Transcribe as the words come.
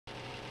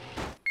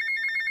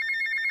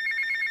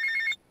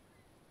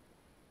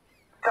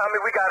Tommy,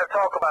 we gotta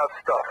talk about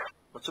stuff.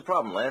 What's the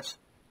problem, Lance?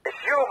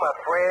 It's you, my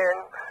friend.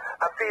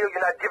 I feel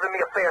you're not giving me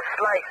a fair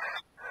slice.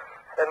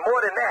 And more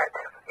than that,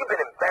 you've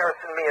been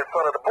embarrassing me in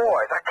front of the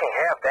boys. I can't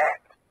have that.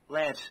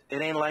 Lance, it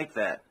ain't like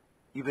that.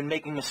 You've been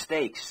making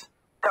mistakes.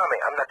 Tommy,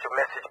 I'm not your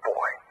message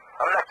boy.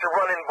 I'm not your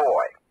running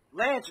boy.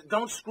 Lance,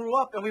 don't screw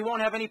up and we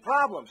won't have any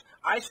problems.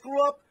 I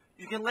screw up,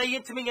 you can lay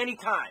into me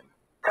anytime.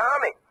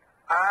 Tommy,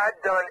 I've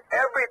done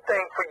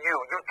everything for you.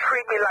 You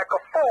treat me like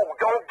a fool.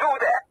 Don't do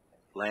that.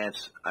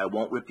 Lance, I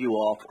won't rip you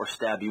off or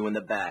stab you in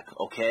the back,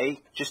 okay?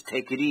 Just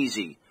take it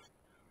easy.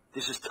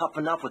 This is tough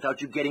enough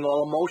without you getting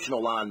all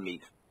emotional on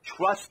me.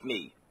 Trust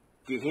me.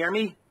 Do you hear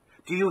me?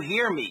 Do you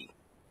hear me?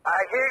 I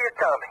hear you,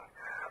 Tommy,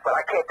 but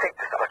I can't take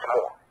this much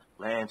more.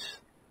 Lance,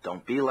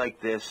 don't be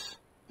like this.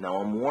 Now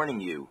I'm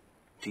warning you.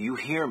 Do you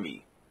hear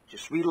me?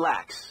 Just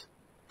relax.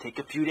 Take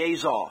a few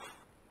days off,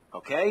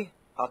 okay?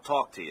 I'll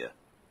talk to you.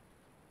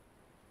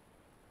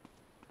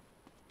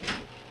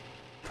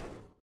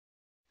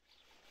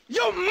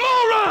 You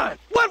moron!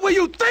 What were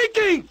you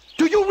thinking?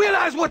 Do you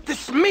realize what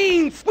this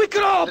means? We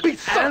could all be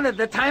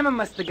The timer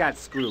must have got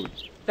screwed.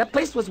 That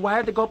place was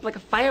wired to go up like a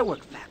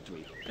firework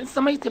factory. And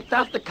somebody tipped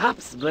off the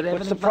cops, but everything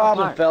What's the fell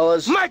problem, apart.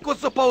 fellas? Mike was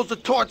supposed to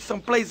torch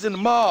someplace in the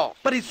mall,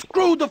 but he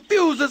screwed the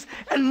fuses,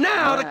 and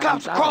now the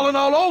cops are crawling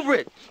all over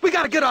it. We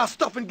gotta get our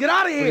stuff and get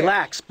out of here.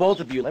 Relax,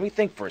 both of you. Let me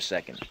think for a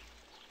second.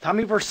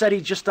 Tommy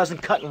Vercetti just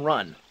doesn't cut and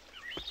run.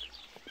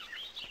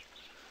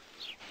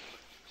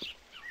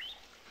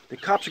 The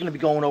cops are going to be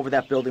going over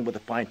that building with a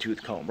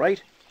fine-tooth comb, right?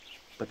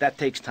 But that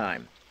takes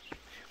time.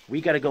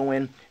 We got to go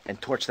in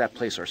and torch that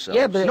place ourselves.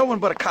 Yeah, but... No one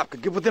but a cop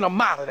could get within a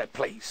mile of that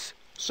place.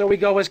 So we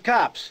go as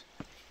cops.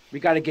 We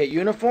got to get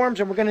uniforms,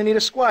 and we're going to need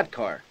a squad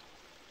car.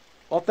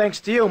 All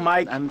thanks to you,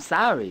 Mike. I'm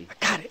sorry.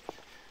 I got it.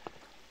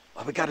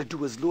 All we gotta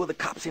do is lure the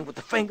cops in with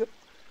the finger,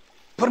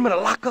 put them in a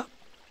lockup,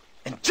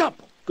 and jump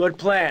them. Good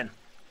plan.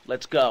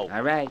 Let's go.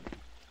 All right.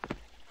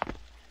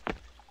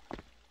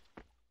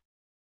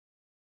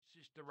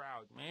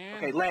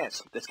 Okay,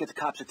 Lance, let's get the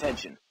cops'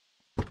 attention.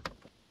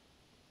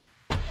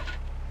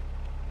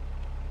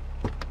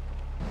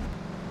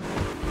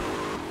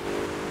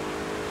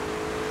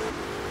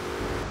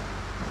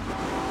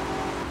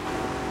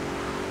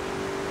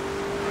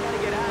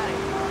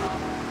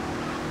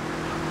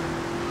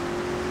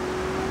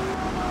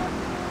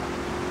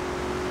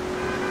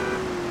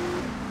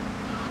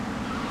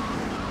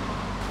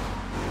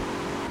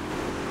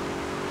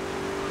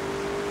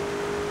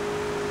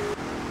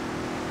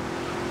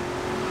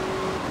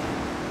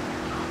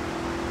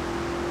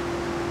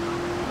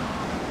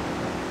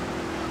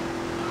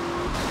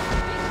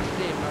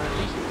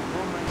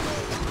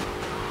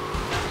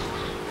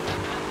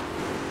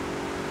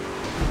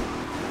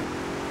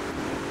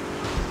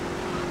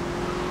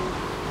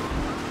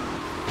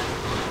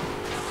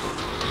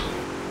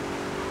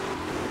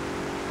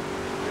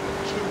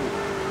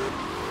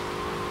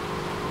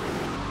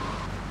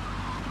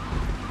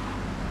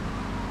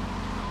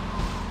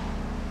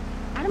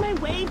 Out of my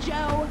way,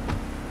 Joe!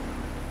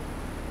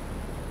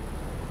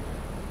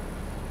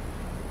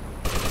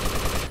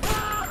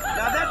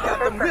 Now that got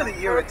them really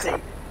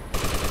irritated.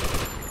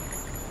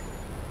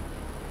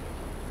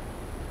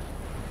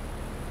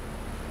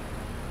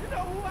 You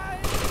know who I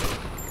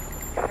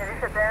am?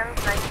 Resident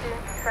 19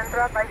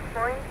 Central Vice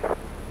Point.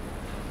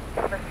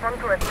 Respond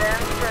to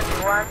attend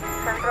 21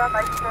 Central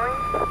Vice Point.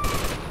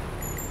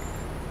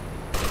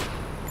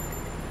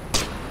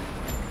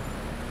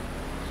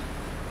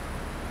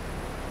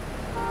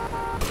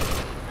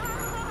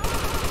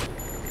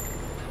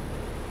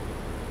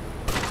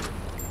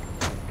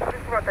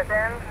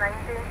 Rotterdam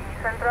 19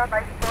 Central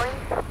Vice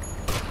Point.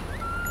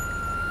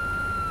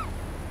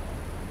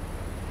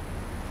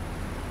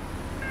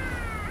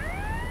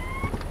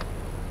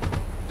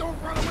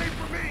 Don't run away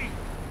from me!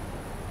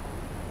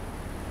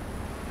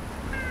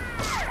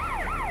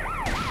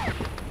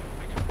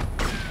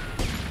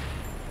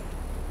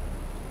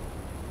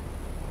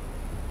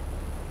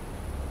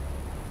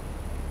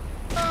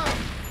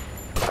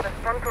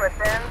 Respond to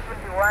attend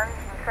 21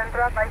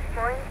 Central Vice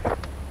Point.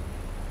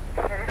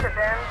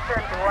 Resident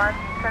 21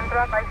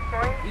 Central Vice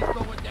Point. He's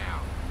going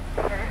down.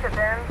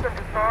 Resident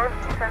 24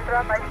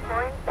 Central Vice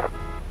Point.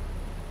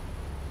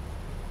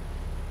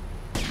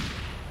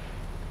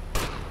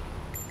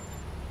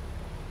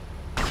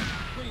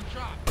 Clean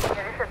shot.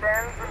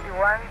 Resident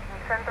 21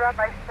 Central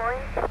Vice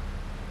Point.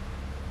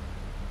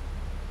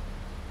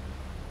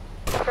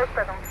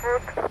 Suspect on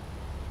foot.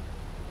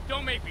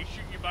 Don't make me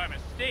shoot you by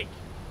mistake.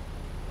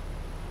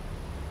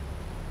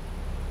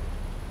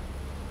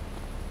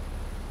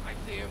 I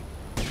see him.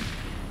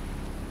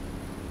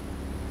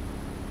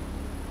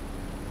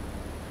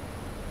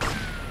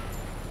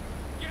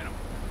 Get him.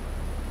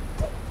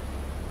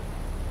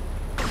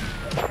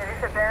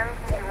 Resident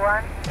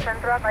 21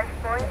 Central Vice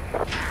Point.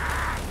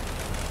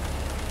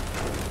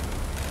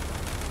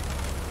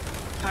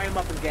 Tie him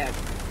up and gag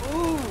him.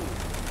 Ooh,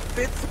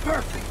 fits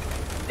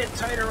perfect. Bit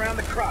tight around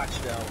the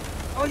crotch, though.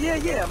 Oh,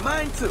 yeah,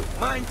 mine too.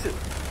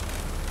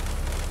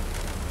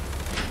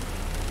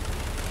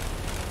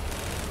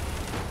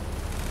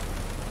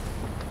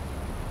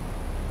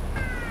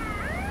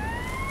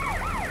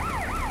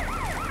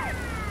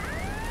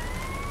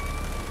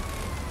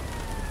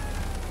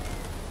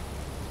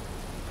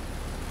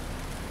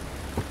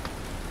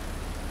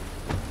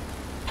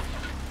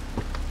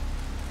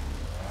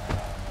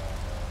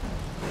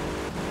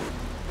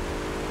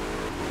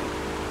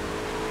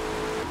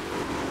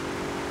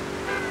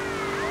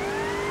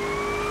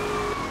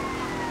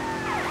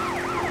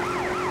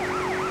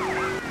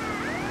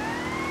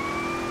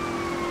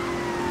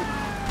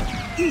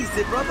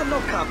 Easy, brother. No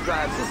cop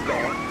drives this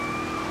bad.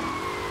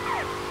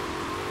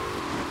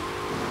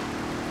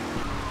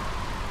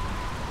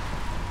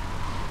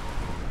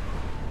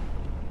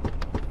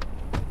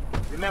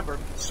 Remember,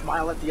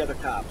 smile at the other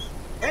cops.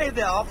 Hey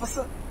there,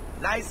 officer.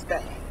 Nice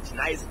badge.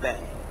 Nice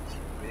badge.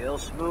 Real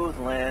smooth,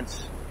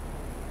 Lance.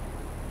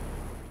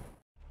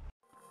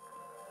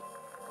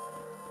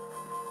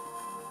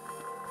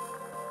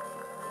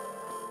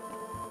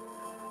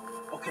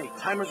 Okay,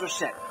 timers are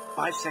set.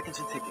 5 seconds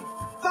and ticking.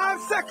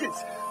 5 seconds.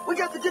 We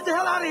got to get the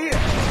hell out of here.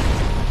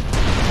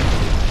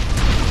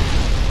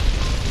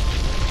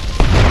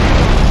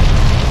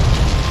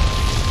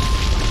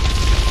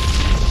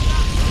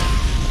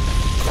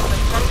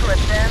 Respond to a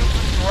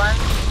 1021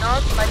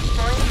 north 5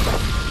 point.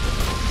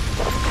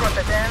 To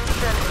a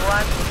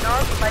 1021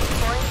 north 5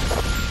 point.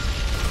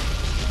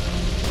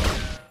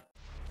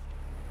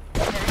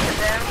 There is a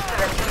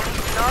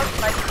 1017 north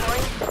 5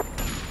 point.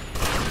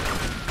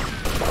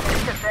 There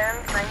is a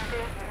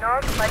 1019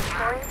 north 5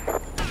 point.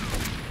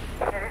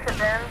 There is a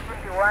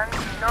 1021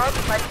 north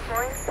 5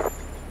 point.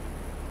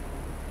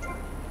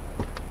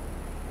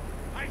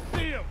 I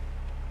see him.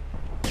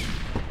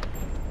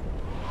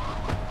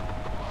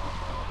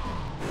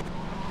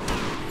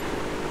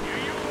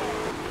 Here you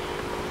are.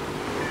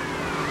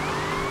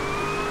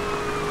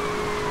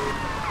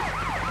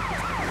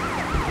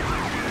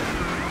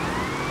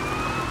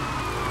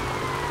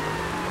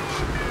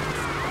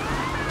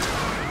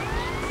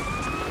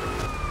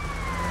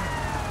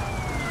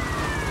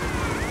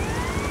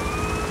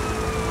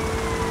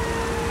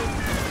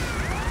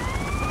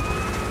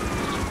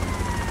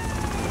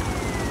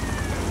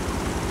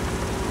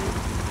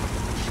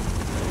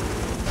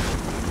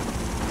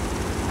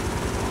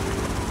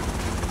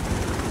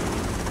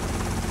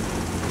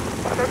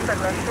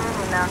 Observación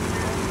en la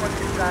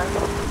policial.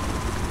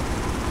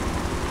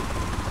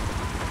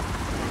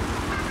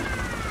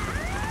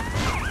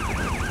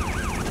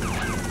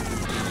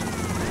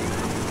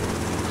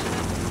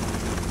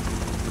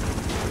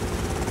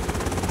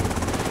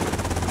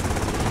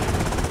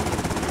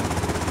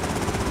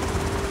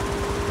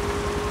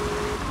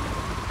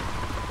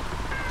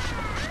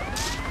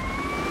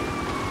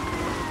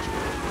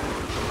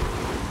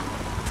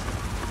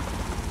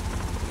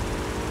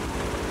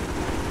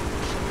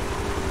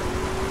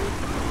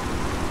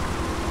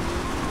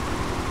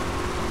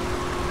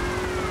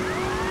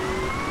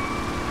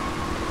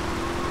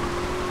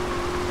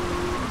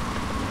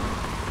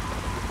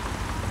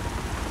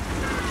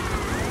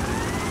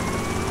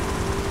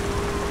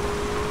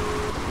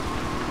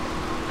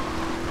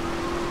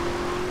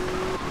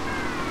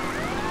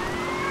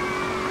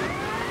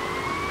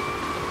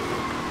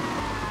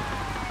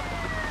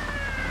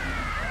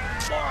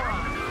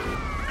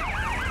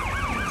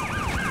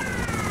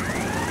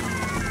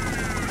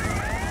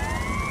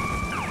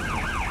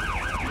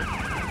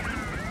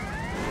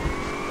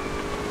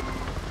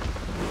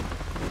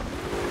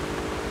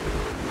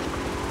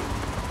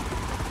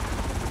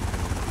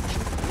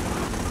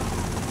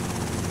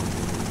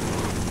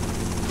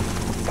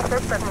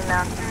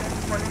 Terminal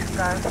police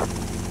car.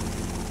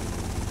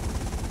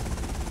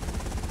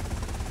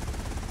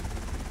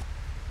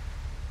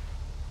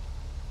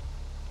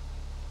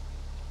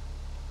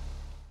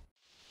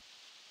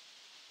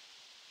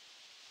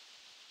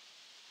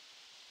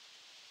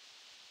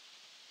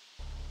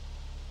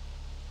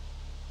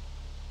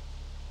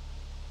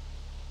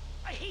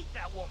 I hate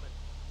that woman.